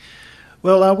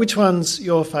Well, which one's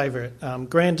your favourite?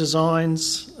 Grand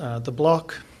Designs, The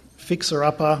Block, Fixer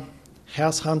Upper,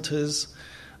 House Hunters,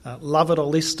 Love It or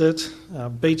List It,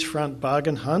 Beachfront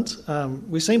Bargain Hunt.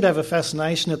 We seem to have a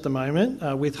fascination at the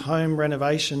moment with home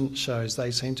renovation shows.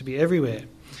 They seem to be everywhere.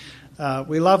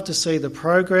 We love to see the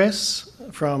progress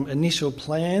from initial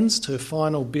plans to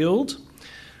final build.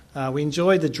 We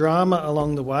enjoy the drama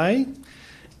along the way.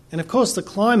 And of course the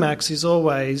climax is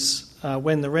always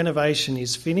when the renovation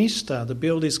is finished, the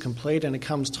build is complete and it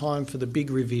comes time for the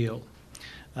big reveal.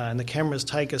 And the cameras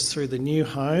take us through the new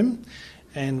home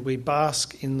and we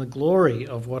bask in the glory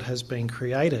of what has been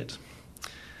created.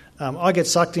 I get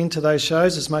sucked into those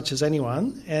shows as much as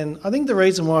anyone, and I think the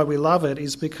reason why we love it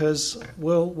is because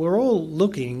we're all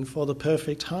looking for the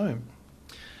perfect home.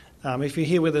 If you're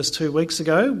here with us 2 weeks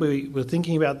ago, we were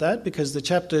thinking about that because the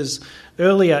chapters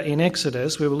earlier in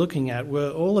Exodus we were looking at were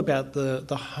all about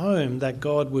the home that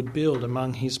God would build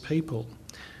among his people.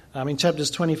 In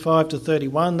chapters 25 to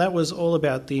 31, that was all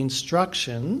about the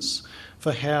instructions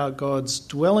for how God's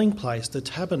dwelling place, the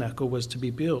tabernacle, was to be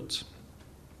built.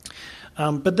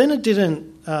 But then it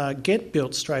didn't get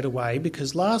built straight away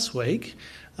because last week,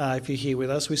 if you're here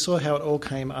with us, we saw how it all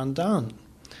came undone.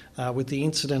 With the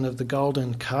incident of the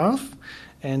golden calf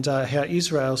and how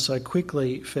Israel so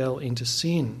quickly fell into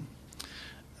sin.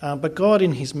 But God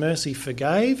in his mercy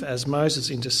forgave as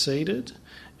Moses interceded,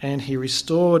 and he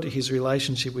restored his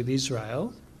relationship with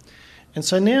Israel. And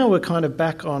so now we're kind of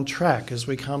back on track as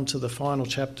we come to the final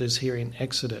chapters here in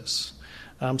Exodus.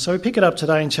 So we pick it up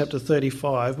today in chapter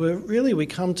 35, where really we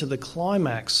come to the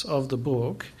climax of the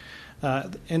book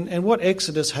and what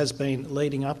Exodus has been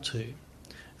leading up to.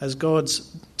 As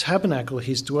God's tabernacle,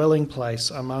 his dwelling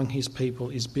place among his people,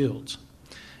 is built.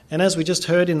 And as we just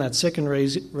heard in that second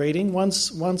reading,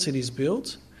 once it is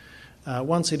built,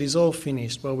 once it is all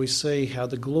finished, well, we see how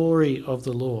the glory of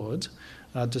the Lord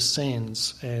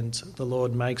descends and the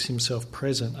Lord makes himself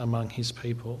present among his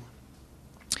people.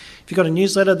 If you've got a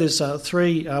newsletter, there's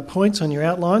 3 points on your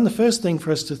outline. The first thing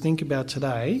for us to think about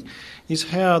today is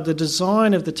how the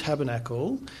design of the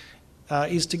tabernacle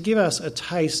is to give us a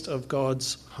taste of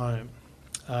God's home,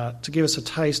 to give us a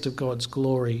taste of God's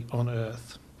glory on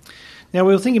earth. Now,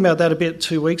 we were thinking about that a bit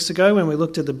 2 weeks ago when we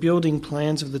looked at the building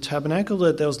plans of the tabernacle,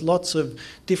 that there was lots of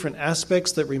different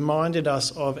aspects that reminded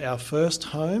us of our first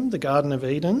home, the Garden of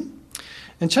Eden.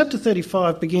 And chapter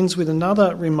 35 begins with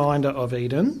another reminder of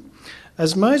Eden,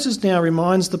 as Moses now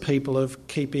reminds the people of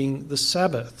keeping the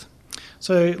Sabbath.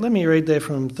 So let me read there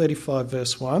from 35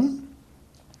 verse 1.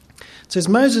 It says,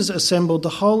 Moses assembled the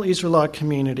whole Israelite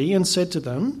community and said to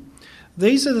them,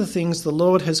 "These are the things the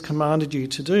Lord has commanded you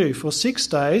to do. For 6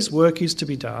 days work is to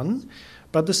be done,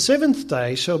 but the 7th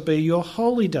day shall be your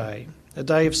holy day, a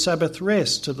day of Sabbath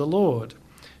rest to the Lord.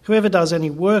 Whoever does any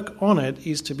work on it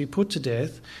is to be put to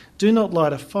death. Do not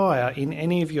light a fire in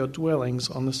any of your dwellings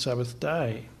on the Sabbath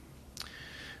day."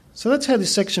 So that's how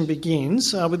this section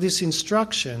begins, with this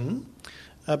instruction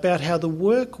about how the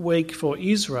work week for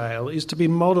Israel is to be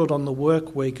modelled on the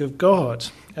work week of God,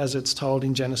 as it's told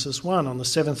in Genesis 1. On the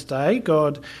 7th day,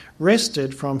 God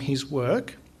rested from his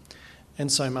work,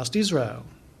 and so must Israel.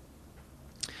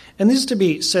 And this is to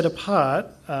be set apart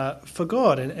for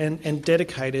God and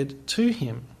dedicated to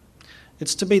him.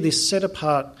 It's to be this set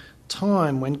apart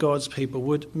time when God's people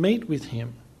would meet with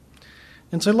him.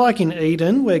 And so like in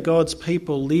Eden, where God's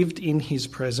people lived in his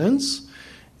presence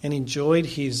and enjoyed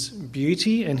his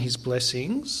beauty and his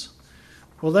blessings,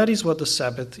 well, that is what the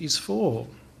Sabbath is for.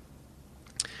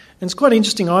 And it's quite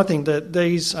interesting, I think, that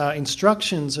these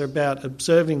instructions are about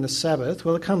observing the Sabbath.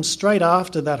 Well, it comes straight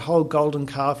after that whole golden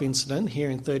calf incident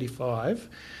here in 35,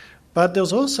 but there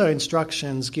was also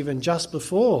instructions given just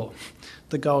before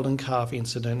the golden calf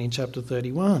incident in chapter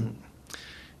 31.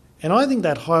 And I think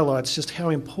that highlights just how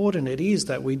important it is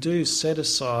that we do set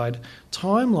aside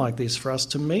time like this for us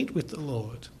to meet with the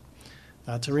Lord,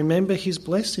 to remember his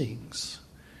blessings,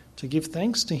 to give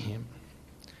thanks to him.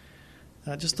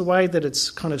 Just the way that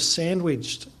it's kind of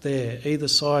sandwiched there, either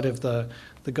side of the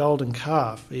golden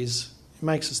calf, it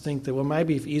makes us think that, well,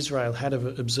 maybe if Israel had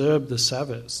have observed the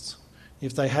Sabbaths,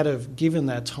 if they had have given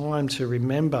that time to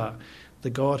remember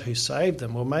the God who saved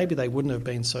them, well, maybe they wouldn't have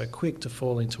been so quick to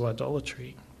fall into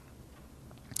idolatry.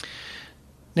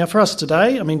 Now for us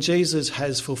today, Jesus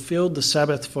has fulfilled the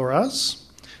Sabbath for us.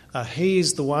 He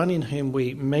is the one in whom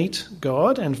we meet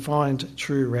God and find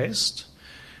true rest.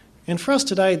 And for us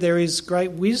today, there is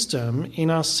great wisdom in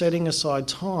us setting aside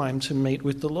time to meet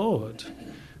with the Lord,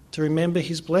 to remember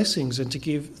his blessings and to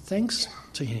give thanks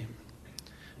to him.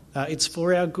 It's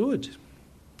for our good.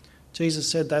 Jesus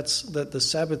said that the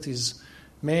Sabbath is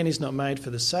Man is not made for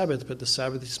the Sabbath, but the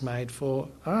Sabbath is made for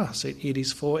us. It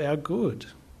is for our good.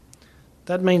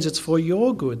 That means it's for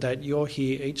your good that you're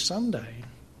here each Sunday.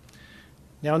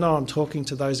 Now, I know I'm talking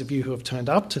to those of you who have turned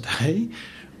up today,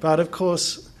 but of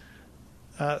course,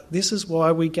 this is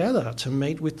why we gather, to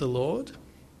meet with the Lord,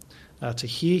 to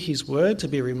hear his word, to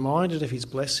be reminded of his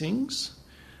blessings,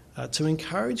 to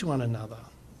encourage one another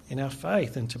in our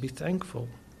faith and to be thankful.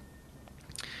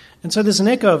 And so there's an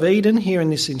echo of Eden here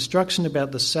in this instruction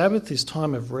about the Sabbath, this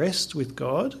time of rest with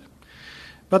God.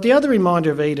 But the other reminder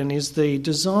of Eden is the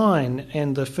design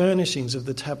and the furnishings of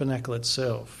the tabernacle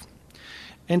itself.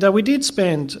 And we did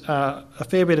spend a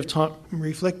fair bit of time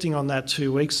reflecting on that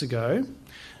 2 weeks ago,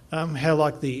 how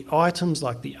like the items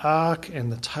like the ark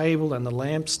and the table and the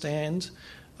lampstand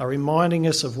are reminding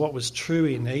us of what was true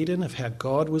in Eden, of how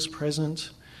God was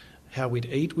present, how we'd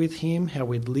eat with him, how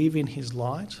we'd live in his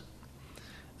light.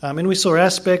 And we saw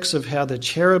aspects of how the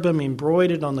cherubim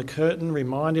embroidered on the curtain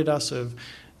reminded us of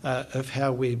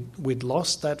how we'd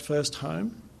lost that first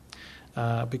home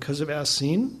because of our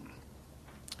sin.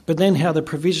 But then how the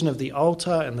provision of the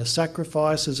altar and the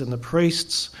sacrifices and the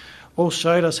priests all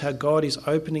showed us how God is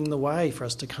opening the way for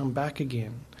us to come back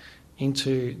again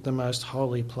into the most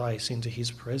holy place, into his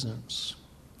presence.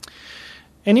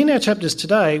 And in our chapters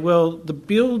today, well, the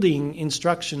building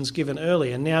instructions given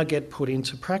earlier now get put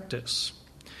into practice.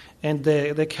 And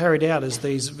they're carried out as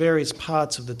these various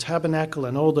parts of the tabernacle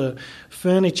and all the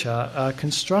furniture are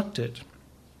constructed.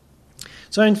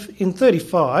 So in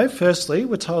 35, firstly,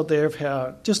 we're told there of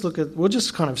how, we'll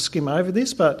just kind of skim over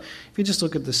this, but if you just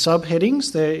look at the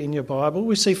subheadings there in your Bible,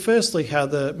 we see firstly how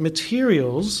the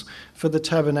materials for the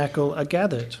tabernacle are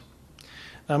gathered.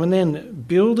 And then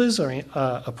builders are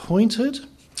appointed.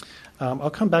 I'll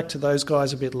come back to those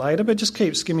guys a bit later, but just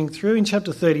keep skimming through. In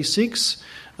chapter 36,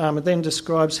 it then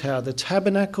describes how the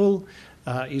tabernacle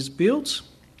is built.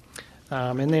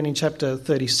 And then in chapter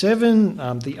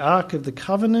 37, the Ark of the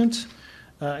Covenant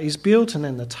is built, and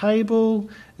then the table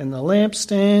and the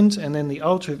lampstand, and then the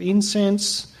altar of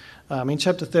incense. In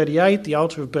chapter 38, the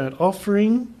altar of burnt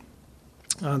offering,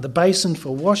 the basin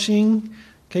for washing.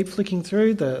 Keep flicking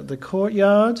through the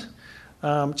courtyard.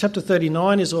 Chapter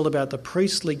 39 is all about the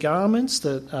priestly garments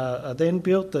that are then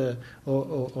built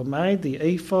or made, the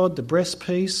ephod, the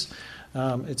breastpiece,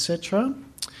 etc.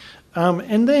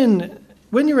 And then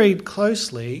when you read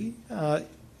closely,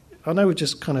 I know we've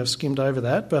just kind of skimmed over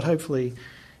that, but hopefully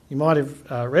you might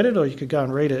have read it, or you could go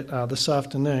and read it this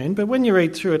afternoon. But when you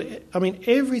read through it, I mean,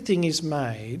 everything is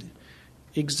made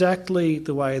exactly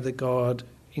the way that God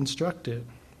instructed.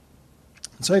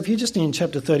 So if you're just in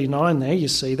chapter 39 there, you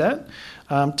see that.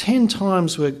 10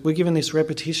 times we're given this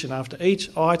repetition after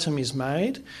each item is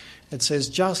made. It says,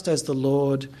 just as the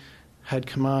Lord had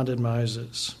commanded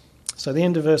Moses. So the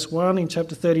end of verse 1 in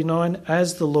chapter 39,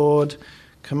 as the Lord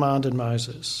commanded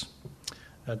Moses.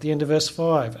 At the end of verse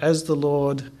 5, as the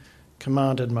Lord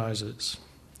commanded Moses.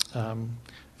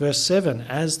 Verse 7,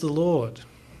 as the Lord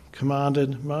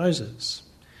commanded Moses.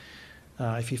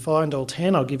 If you find all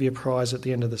 10, I'll give you a prize at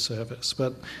the end of the service.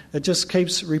 But it just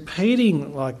keeps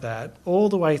repeating like that all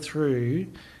the way through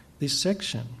this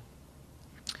section.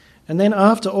 And then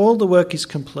after all the work is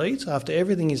complete, after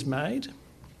everything is made,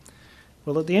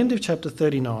 well, at the end of chapter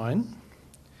 39,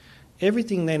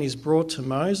 everything then is brought to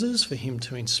Moses for him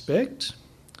to inspect.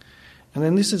 And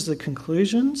then this is the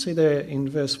conclusion. See there in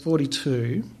verse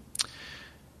 42,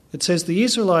 it says, the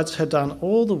Israelites had done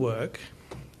all the work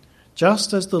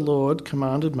just as the Lord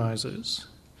commanded Moses.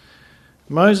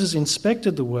 Moses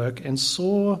inspected the work and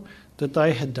saw that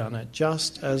they had done it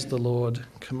just as the Lord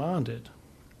commanded.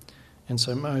 And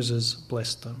so Moses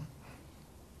blessed them.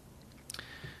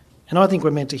 And I think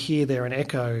we're meant to hear there an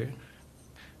echo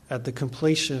at the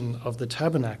completion of the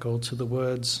tabernacle to the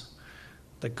words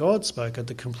that God spoke at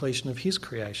the completion of his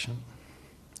creation.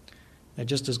 Now,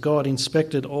 just as God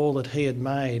inspected all that he had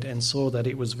made and saw that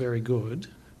it was very good,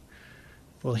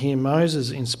 well, here Moses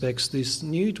inspects this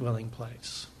new dwelling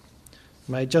place,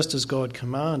 made just as God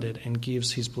commanded, and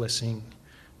gives his blessing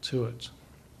to it.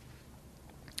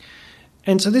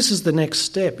 And so this is the next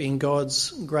step in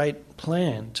God's great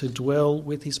plan to dwell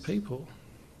with his people.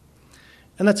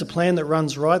 And that's a plan that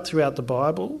runs right throughout the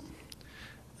Bible.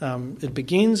 It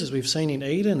begins, as we've seen in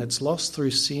Eden, it's lost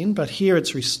through sin, but here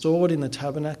it's restored in the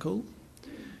tabernacle.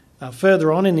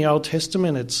 Further on in the Old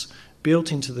Testament, it's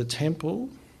built into the temple.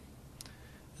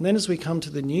 And then as we come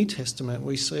to the New Testament,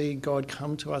 we see God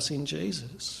come to us in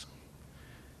Jesus.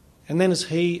 And then as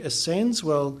he ascends,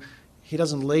 well, he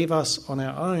doesn't leave us on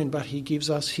our own, but he gives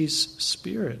us his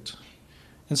Spirit.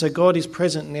 And so God is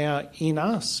present now in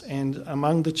us and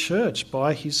among the church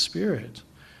by his Spirit,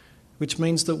 which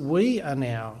means that we are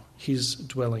now his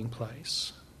dwelling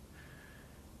place.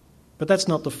 But that's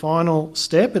not the final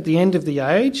step. At the end of the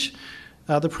age,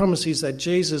 the promise is that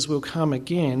Jesus will come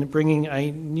again, bringing a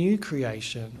new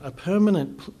creation, a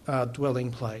permanent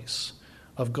dwelling place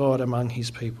of God among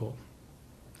his people.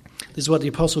 This is what the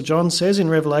Apostle John says in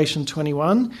Revelation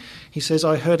 21. He says,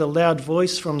 "I heard a loud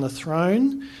voice from the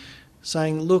throne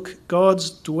saying, 'Look, God's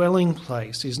dwelling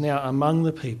place is now among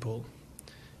the people,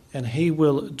 and he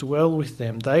will dwell with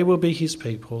them. They will be his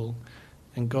people,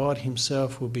 and God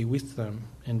himself will be with them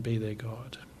and be their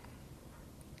God.'"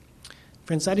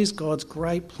 Friends, that is God's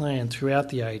great plan throughout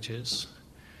the ages.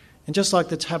 And just like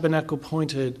the tabernacle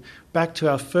pointed back to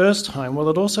our first home, well,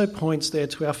 it also points there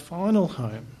to our final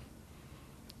home.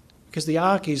 Because the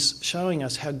ark is showing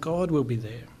us how God will be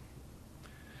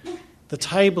there. The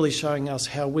table is showing us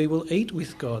how we will eat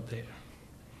with God there.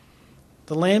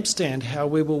 The lampstand, how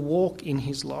we will walk in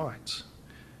his light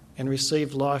and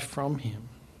receive life from him.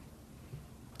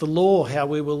 The law, how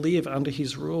we will live under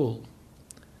his rule.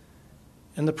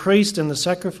 And the priest and the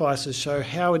sacrifices show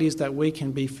how it is that we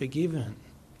can be forgiven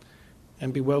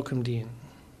and be welcomed in.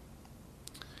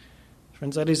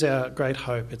 Friends, that is our great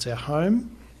hope. It's our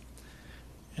home,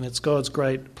 and it's God's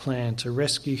great plan to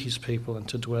rescue his people and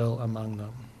to dwell among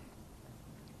them.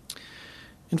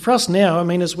 And for us now,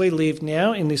 as we live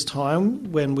now in this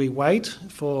time when we wait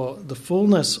for the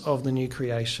fullness of the new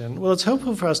creation, well, it's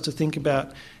helpful for us to think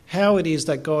about how it is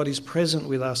that God is present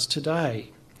with us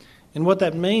today and what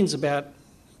that means about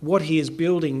what he is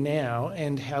building now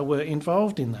and how we're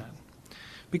involved in that.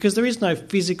 Because there is no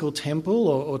physical temple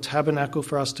or tabernacle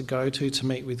for us to go to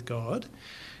meet with God.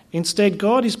 Instead,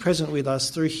 God is present with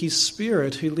us through his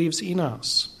Spirit who lives in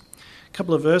us. A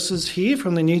couple of verses here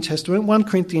from the New Testament. 1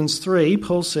 Corinthians 3,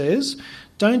 Paul says,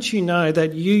 "Don't you know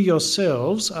that you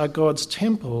yourselves are God's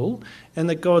temple and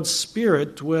that God's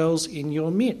Spirit dwells in your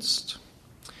midst?"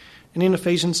 And in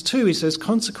Ephesians 2, he says,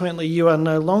 "Consequently, you are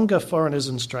no longer foreigners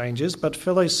and strangers, but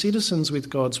fellow citizens with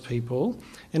God's people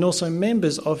and also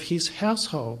members of his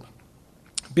household,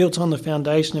 built on the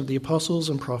foundation of the apostles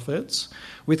and prophets,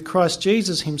 with Christ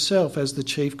Jesus himself as the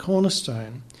chief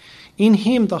cornerstone. In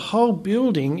him, the whole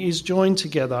building is joined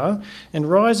together and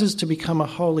rises to become a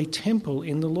holy temple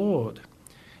in the Lord.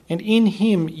 And in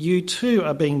him, you too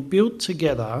are being built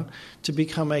together to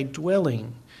become a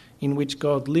dwelling in which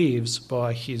God lives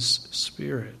by his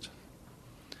Spirit."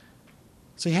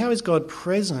 So how is God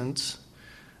present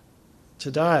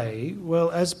today?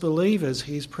 Well, as believers,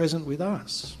 he is present with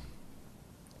us.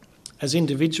 As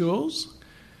individuals,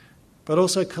 but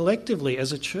also collectively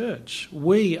as a church.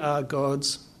 We are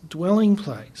God's dwelling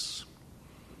place.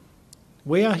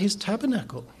 We are his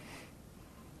tabernacle.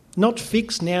 Not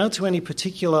fixed now to any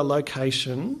particular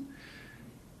location,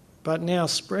 but now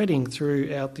spreading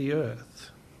throughout the earth.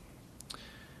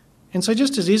 And so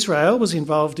just as Israel was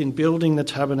involved in building the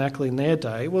tabernacle in their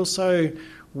day, well, so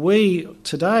we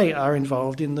today are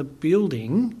involved in the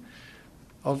building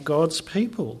of God's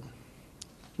people,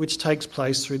 which takes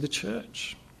place through the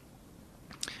church.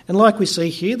 And like we see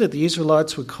here that the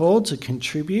Israelites were called to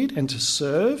contribute and to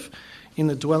serve in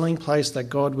the dwelling place that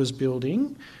God was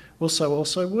building, well, so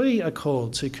also we are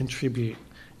called to contribute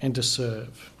and to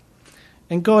serve.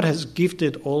 And God has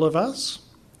gifted all of us,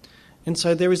 and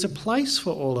so there is a place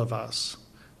for all of us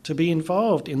to be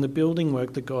involved in the building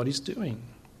work that God is doing.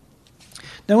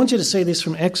 Now I want you to see this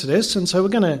from Exodus, and so we're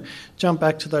going to jump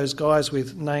back to those guys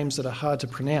with names that are hard to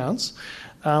pronounce.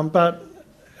 But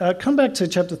come back to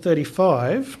chapter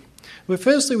 35, where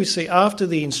firstly we see after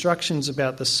the instructions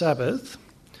about the Sabbath,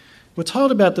 we're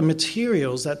told about the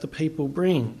materials that the people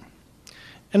bring.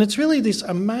 And it's really this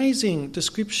amazing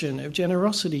description of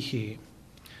generosity here.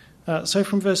 So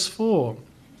from verse 4,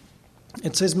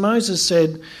 it says, "Moses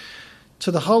said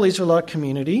to the whole Israelite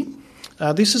community,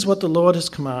 'This is what the Lord has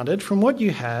commanded. From what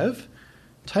you have,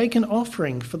 take an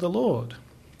offering for the Lord.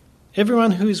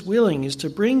 Everyone who is willing is to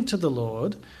bring to the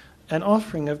Lord an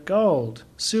offering of gold,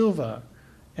 silver,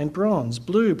 and bronze,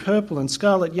 blue, purple, and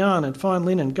scarlet yarn, and fine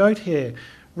linen, goat hair,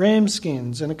 ram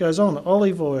skins,' and it goes on,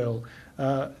 olive oil,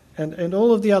 and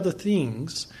all of the other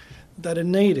things that are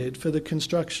needed for the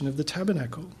construction of the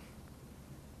tabernacle."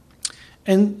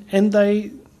 And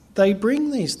they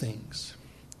bring these things.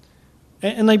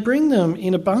 And they bring them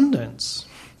in abundance.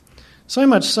 So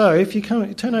much so, if you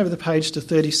turn over the page to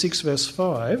 36 verse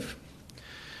 5,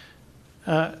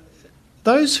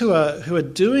 those who are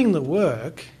doing the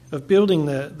work of building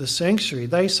the sanctuary,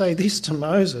 they say this to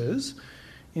Moses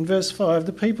in verse 5,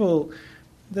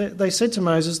 they said to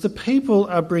Moses, "The people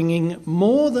are bringing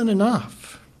more than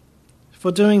enough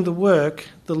for doing the work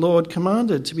the Lord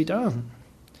commanded to be done."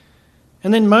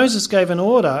 And then Moses gave an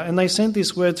order, and they sent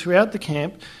this word throughout the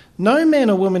camp: no man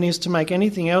or woman is to make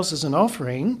anything else as an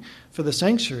offering for the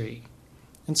sanctuary.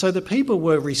 And so the people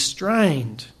were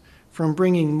restrained from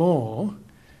bringing more,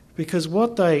 because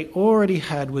what they already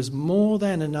had was more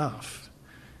than enough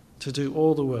to do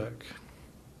all the work.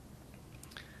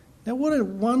 Now, what a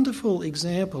wonderful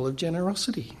example of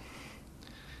generosity.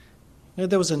 You know,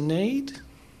 there was a need,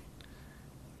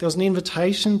 there was an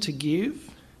invitation to give,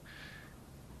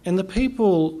 and the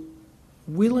people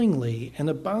willingly and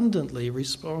abundantly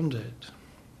responded.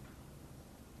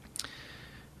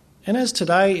 And as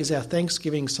today is our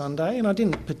Thanksgiving Sunday, and I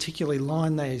didn't particularly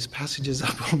line these passages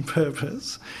up on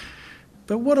purpose,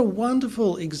 but what a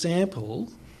wonderful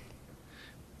example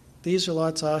the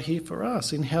Israelites are here for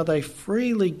us in how they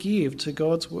freely give to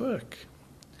God's work.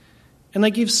 And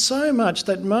they give so much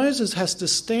that Moses has to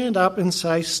stand up and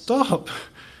say, stop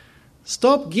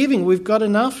giving, we've got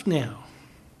enough now.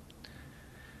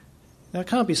 Now, I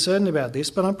can't be certain about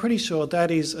this, but I'm pretty sure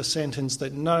that is a sentence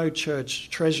that no church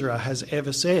treasurer has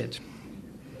ever said.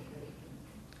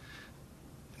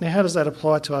 Now, how does that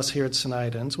apply to us here at St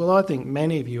Aidan's? Well, I think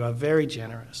many of you are very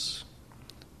generous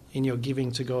in your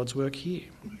giving to God's work here.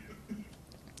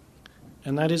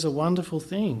 And that is a wonderful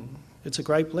thing. It's a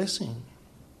great blessing.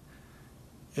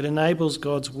 It enables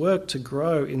God's work to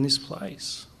grow in this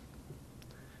place.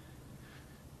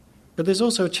 But there's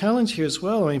also a challenge here as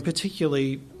well,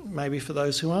 particularly maybe for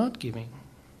those who aren't giving,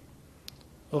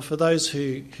 or for those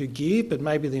who give, but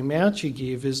maybe the amount you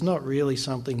give is not really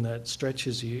something that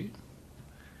stretches you.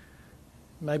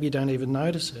 Maybe you don't even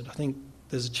notice it. I think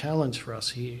there's a challenge for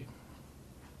us here.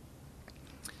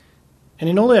 And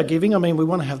in all our giving, we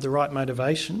want to have the right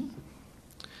motivation.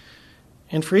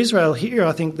 And for Israel here,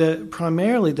 I think that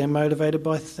primarily they're motivated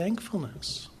by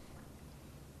thankfulness.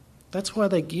 That's why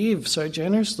they give so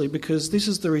generously, because this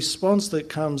is the response that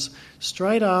comes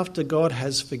straight after God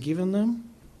has forgiven them,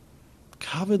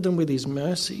 covered them with his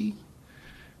mercy,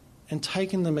 and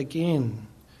taken them again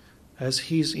as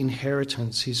his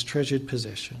inheritance, his treasured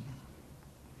possession.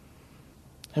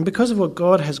 And because of what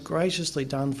God has graciously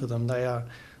done for them, they are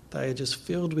just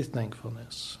filled with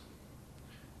thankfulness.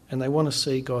 And they want to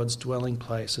see God's dwelling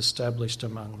place established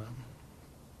among them.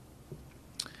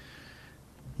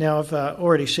 Now, I've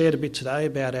already shared a bit today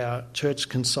about our church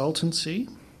consultancy.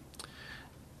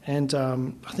 And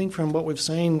I think from what we've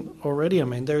seen already,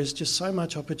 there is just so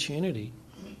much opportunity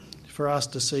for us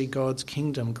to see God's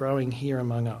kingdom growing here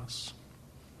among us.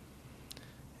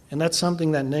 And that's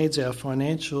something that needs our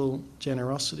financial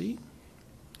generosity.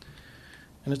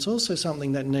 And it's also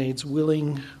something that needs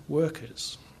willing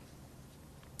workers.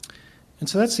 And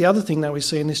so that's the other thing that we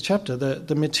see in this chapter.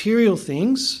 The material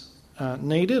things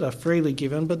needed are freely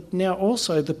given, but now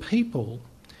also the people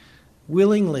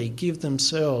willingly give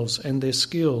themselves and their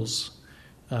skills,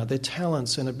 their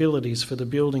talents and abilities for the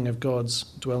building of God's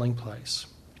dwelling place.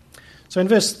 So in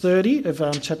verse 30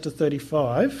 of chapter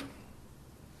 35,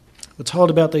 we're told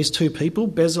about these two people,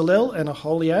 Bezalel and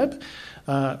Aholiab,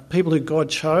 people who God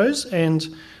chose, and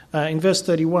in verse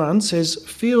 31 says,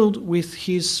 filled with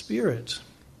his spirit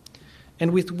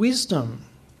and with wisdom,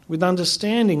 with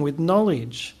understanding, with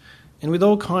knowledge, and with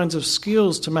all kinds of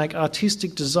skills to make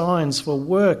artistic designs for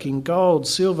work in gold,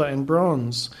 silver and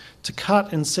bronze, to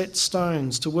cut and set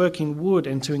stones, to work in wood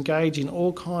and to engage in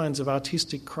all kinds of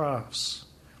artistic crafts.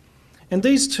 And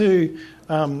these two,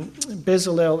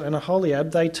 Bezalel and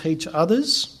Aholiab, they teach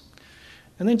others.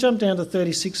 And then jump down to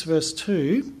 36 verse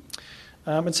 2.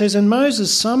 It says, and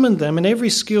Moses summoned them and every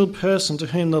skilled person to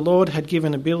whom the Lord had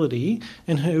given ability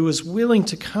and who was willing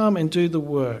to come and do the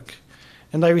work.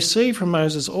 And they received from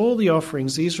Moses all the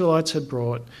offerings the Israelites had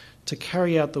brought to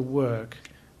carry out the work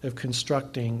of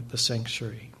constructing the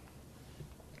sanctuary.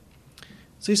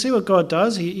 So you see what God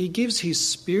does? He gives his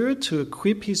spirit to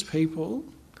equip his people.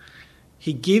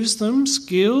 He gives them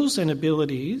skills and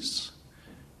abilities.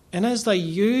 And as they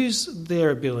use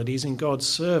their abilities in God's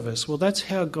service, well, that's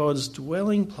how God's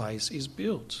dwelling place is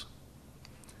built.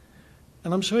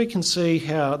 And I'm sure you can see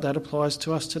how that applies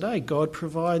to us today. God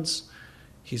provides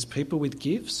his people with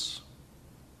gifts,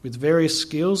 with various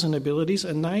skills and abilities,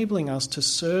 enabling us to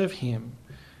serve him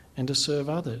and to serve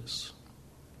others.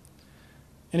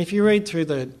 And if you read through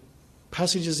the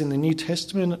passages in the New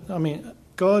Testament,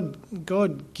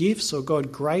 God gifts or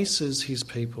God graces his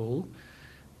people.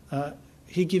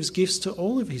 He gives gifts to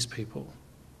all of his people,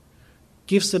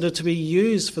 gifts that are to be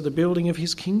used for the building of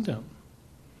his kingdom.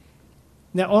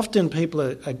 Now, often people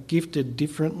are gifted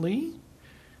differently,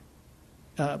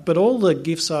 but all the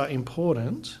gifts are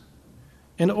important,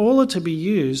 and all are to be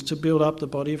used to build up the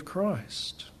body of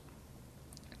Christ.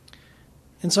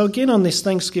 And so again on this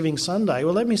Thanksgiving Sunday,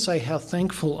 well, let me say how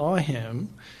thankful I am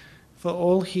for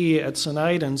all here at St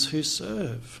Aidan's who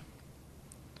serve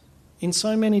in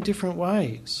so many different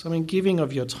ways. I mean, giving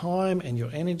of your time and your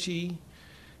energy,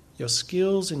 your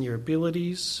skills and your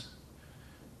abilities,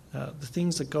 the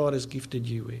things that God has gifted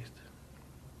you with.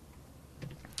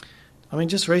 I mean,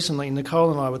 just recently,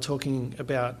 Nicole and I were talking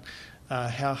about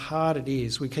how hard it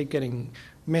is. We keep getting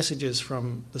messages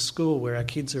from the school where our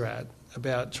kids are at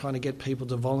about trying to get people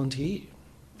to volunteer,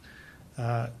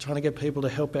 trying to get people to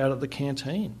help out at the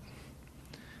canteen.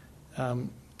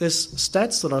 There's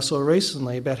stats that I saw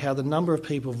recently about how the number of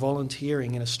people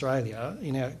volunteering in Australia,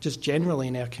 just generally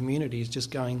in our community, is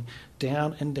just going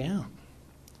down and down,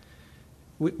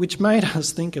 which made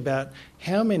us think about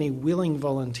how many willing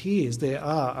volunteers there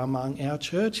are among our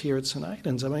church here at St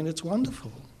Aidan's. I mean, it's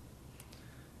wonderful.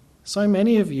 So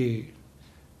many of you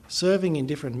serving in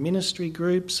different ministry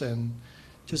groups and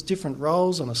just different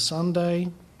roles on a Sunday,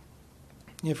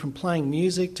 from playing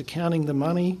music to counting the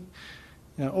money,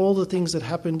 all the things that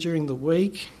happen during the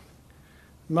week,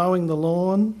 mowing the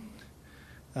lawn,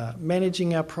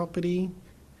 managing our property,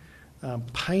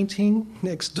 painting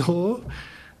next door,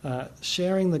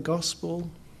 sharing the gospel,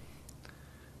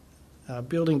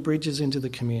 building bridges into the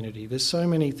community. There's so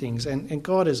many things, and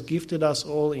God has gifted us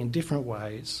all in different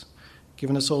ways,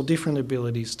 given us all different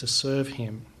abilities to serve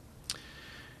Him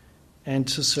and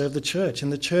to serve the church.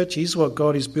 And the church is what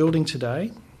God is building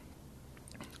today.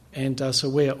 And so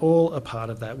we're all a part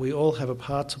of that. We all have a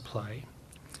part to play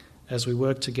as we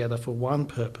work together for one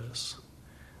purpose,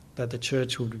 that the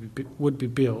church would be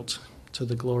built to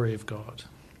the glory of God.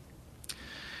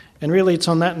 And really it's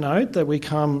on that note that we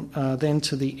come then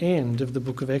to the end of the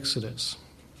book of Exodus,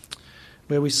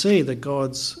 where we see that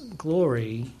God's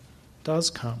glory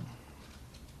does come.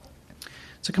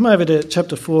 So come over to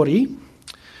chapter 40,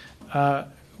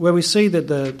 where we see that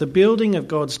the building of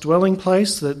God's dwelling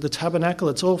place, the tabernacle,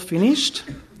 it's all finished.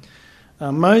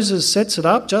 Moses sets it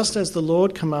up just as the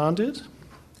Lord commanded.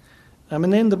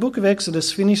 And then the book of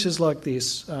Exodus finishes like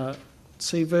this.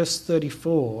 See verse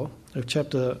 34 of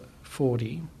chapter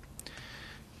 40.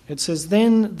 It says,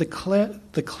 "Then the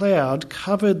cloud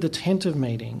covered the tent of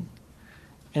meeting,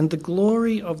 and the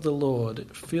glory of the Lord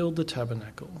filled the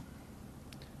tabernacle.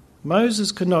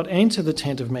 Moses could not enter the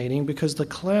tent of meeting because the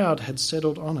cloud had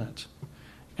settled on it,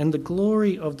 and the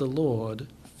glory of the Lord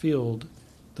filled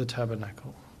the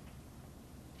tabernacle."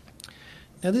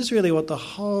 Now this is really what the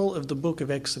whole of the book of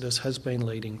Exodus has been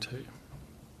leading to.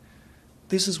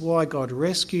 This is why God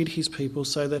rescued his people,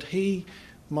 so that he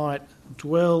might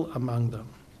dwell among them,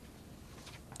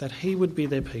 that he would be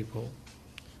their people.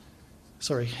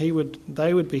 They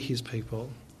would be his people,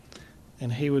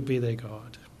 and he would be their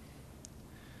God.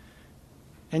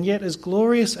 And yet, as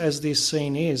glorious as this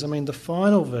scene is, the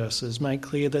final verses make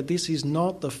clear that this is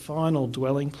not the final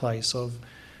dwelling place of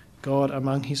God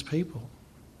among his people.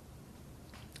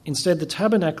 Instead, the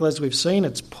tabernacle, as we've seen,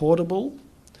 it's portable,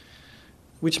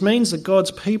 which means that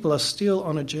God's people are still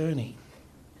on a journey.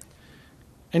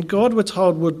 And God, we're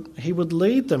told, he would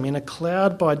lead them in a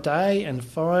cloud by day and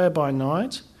fire by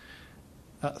night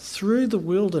through the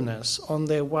wilderness on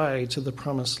their way to the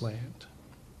promised land.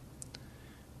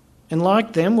 And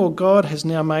like them, God has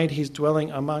now made his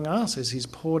dwelling among us as he's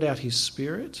poured out his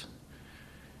Spirit.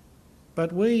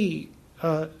 But we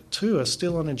too are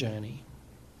still on a journey.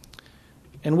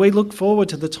 And we look forward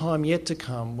to the time yet to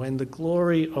come when the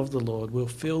glory of the Lord will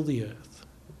fill the earth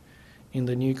in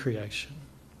the new creation.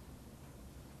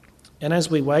 And as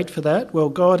we wait for that,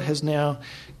 God has now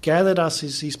gathered us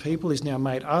as his people, he's now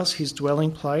made us his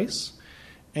dwelling place,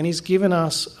 and he's given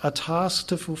us a task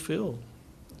to fulfill.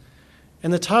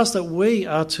 And the task that we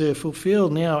are to fulfill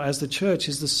now as the church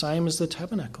is the same as the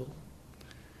tabernacle.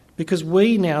 Because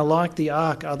we now, like the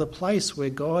ark, are the place where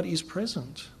God is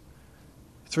present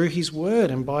through his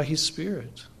word and by his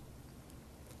Spirit.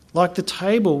 Like the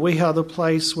table, we are the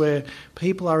place where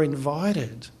people are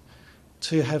invited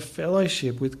to have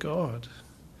fellowship with God.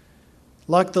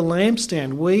 Like the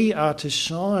lampstand, we are to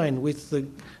shine with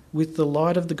the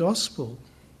light of the gospel.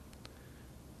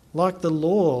 Like the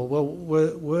law,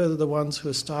 we're the ones who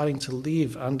are starting to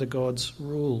live under God's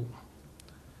rule.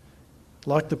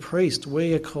 Like the priest,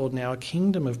 we are called now a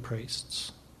kingdom of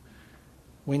priests.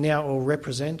 We now all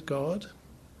represent God,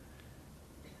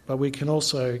 but we can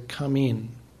also come in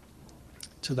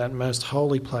to that most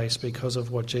holy place because of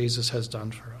what Jesus has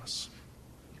done for us.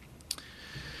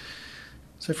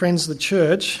 So friends, the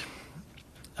church,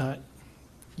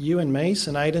 you and me,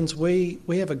 St Aidan's, we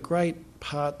have a great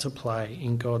part to play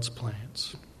in God's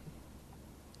plans.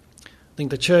 I think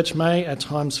the church may at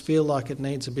times feel like it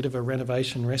needs a bit of a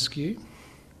renovation rescue.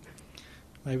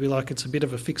 maybe like it's a bit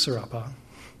of a fixer-upper.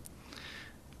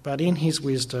 But in his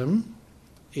wisdom,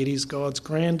 it is God's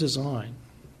grand design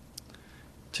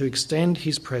to extend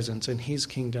his presence and his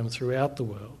kingdom throughout the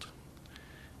world.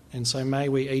 And so may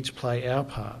we each play our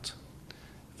part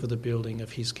for the building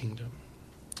of his kingdom.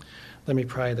 Let me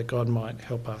pray that God might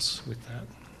help us with that.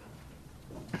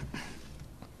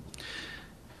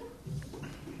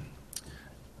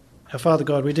 Our Father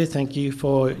God, we do thank you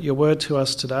for your word to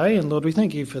us today. And Lord, we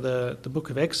thank you for the book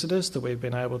of Exodus that we've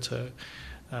been able to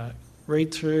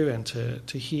read through and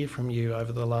to hear from you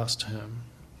over the last term.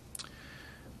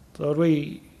 Lord,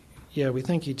 we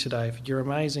thank you today for your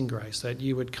amazing grace, that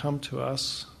you would come to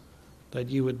us, that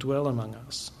you would dwell among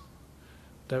us,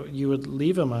 that you would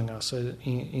live among us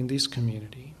in this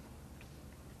community.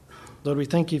 Lord, we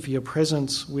thank you for your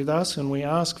presence with us, and we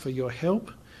ask for your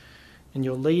help and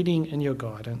your leading and your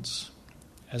guidance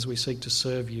as we seek to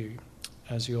serve you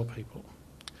as your people.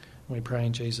 And we pray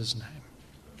in Jesus'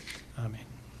 name. Amen.